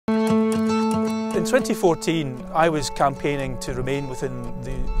In 2014, I was campaigning to remain within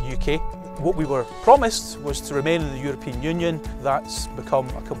the UK. What we were promised was to remain in the European Union. That's become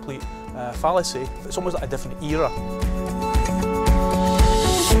a complete fallacy. It's almost like a different era.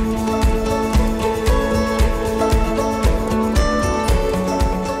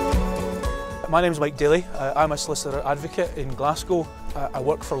 My name is Mike Dailly. I'm a solicitor advocate in Glasgow. I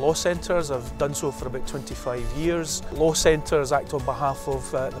work for law centres. I've done so for about 25 years. Law centres act on behalf of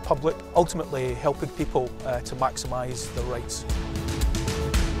the public, ultimately helping people to maximise their rights.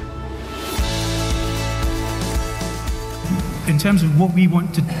 In terms of what we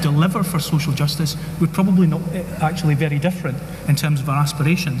want to deliver for social justice, we're probably not actually very different in terms of our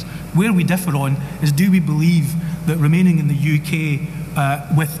aspirations. Where we differ on is, do we believe that remaining in the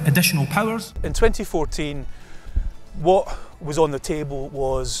UK with additional powers? In 2014, what was on the table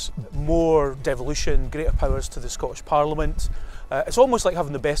was more devolution, greater powers to the Scottish Parliament. It's almost like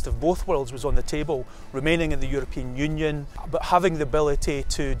having the best of both worlds was on the table, remaining in the European Union, but having the ability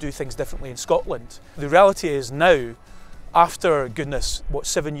to do things differently in Scotland. The reality is now, after, goodness,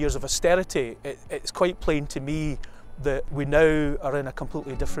 7 years of austerity, it's quite plain to me that we now are in a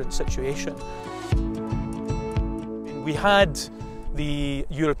completely different situation. We had the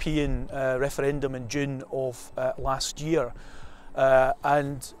European referendum in June of last year,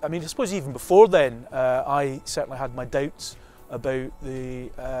 and I mean, I suppose even before then, I certainly had my doubts about the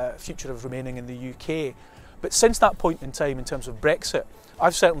future of remaining in the UK. But since that point in time, in terms of Brexit,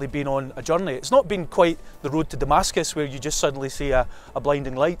 I've certainly been on a journey. It's not been quite the road to Damascus where you just suddenly see a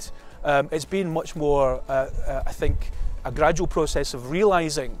blinding light. It's been much more, I think, a gradual process of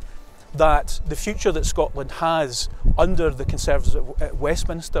realising that the future that Scotland has under the Conservatives at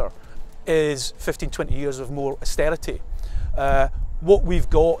Westminster is 15-20 years of more austerity. What we've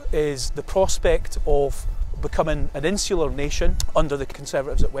got is the prospect of becoming an insular nation under the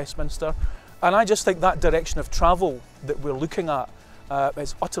Conservatives at Westminster, and I just think that direction of travel that we're looking at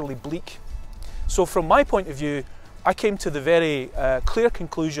is utterly bleak. So from my point of view, I came to the very clear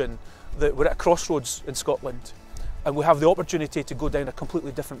conclusion that we're at a crossroads in Scotland, and we have the opportunity to go down a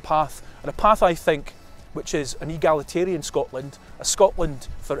completely different path, and a path, I think, which is an egalitarian Scotland, a Scotland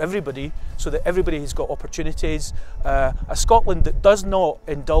for everybody, so that everybody has got opportunities, a Scotland that does not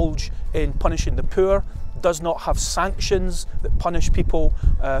indulge in punishing the poor, does not have sanctions that punish people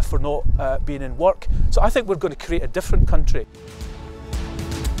for not being in work. So I think we're going to create a different country.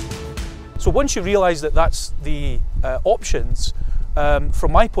 So once you realise that that's the options,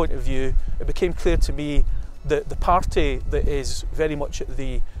 from my point of view, it became clear to me that the party that is very much at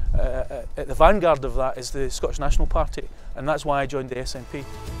the vanguard of that is the Scottish National Party, and that's why I joined the SNP.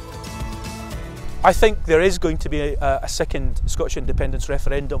 I think there is going to be a second Scottish independence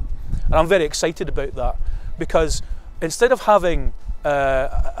referendum, and I'm very excited about that, because instead of having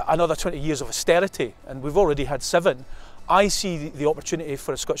another 20 years of austerity, and we've already had 7, I see the opportunity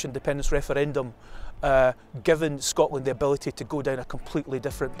for a Scottish independence referendum giving Scotland the ability to go down a completely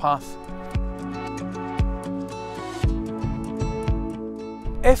different path.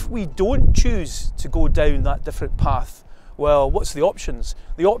 If we don't choose to go down that different path, well, what's the options?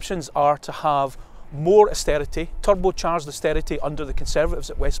 The options are to have more austerity, turbocharged austerity under the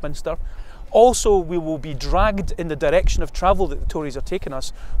Conservatives at Westminster. Also, we will be dragged in the direction of travel that the Tories are taking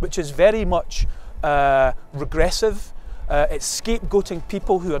us, which is very much regressive. It's scapegoating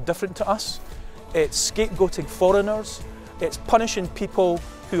people who are different to us. It's scapegoating foreigners. It's punishing people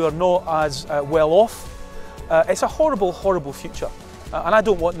who are not as well off. It's a horrible, horrible future. And I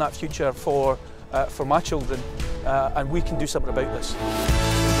don't want that future for my children, and we can do something about this.